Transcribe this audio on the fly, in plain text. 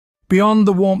Beyond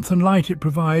the warmth and light it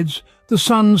provides, the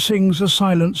sun sings a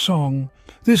silent song.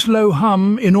 This low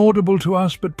hum, inaudible to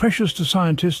us but precious to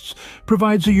scientists,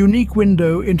 provides a unique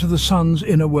window into the sun's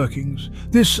inner workings.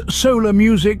 This solar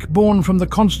music, born from the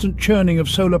constant churning of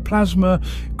solar plasma,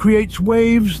 creates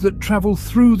waves that travel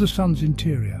through the sun's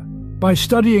interior. By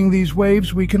studying these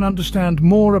waves, we can understand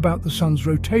more about the sun's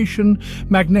rotation,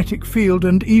 magnetic field,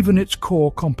 and even its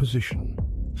core composition.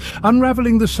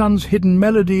 Unraveling the sun's hidden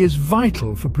melody is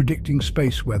vital for predicting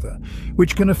space weather,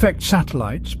 which can affect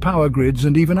satellites, power grids,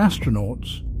 and even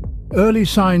astronauts. Early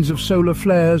signs of solar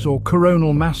flares or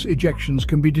coronal mass ejections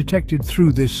can be detected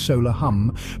through this solar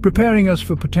hum, preparing us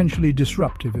for potentially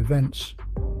disruptive events.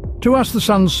 To us, the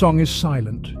sun's song is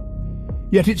silent,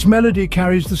 yet its melody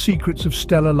carries the secrets of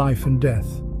stellar life and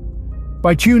death.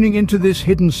 By tuning into this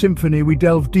hidden symphony, we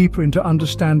delve deeper into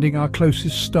understanding our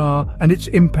closest star and its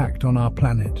impact on our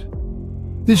planet.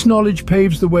 This knowledge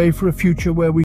paves the way for a future where we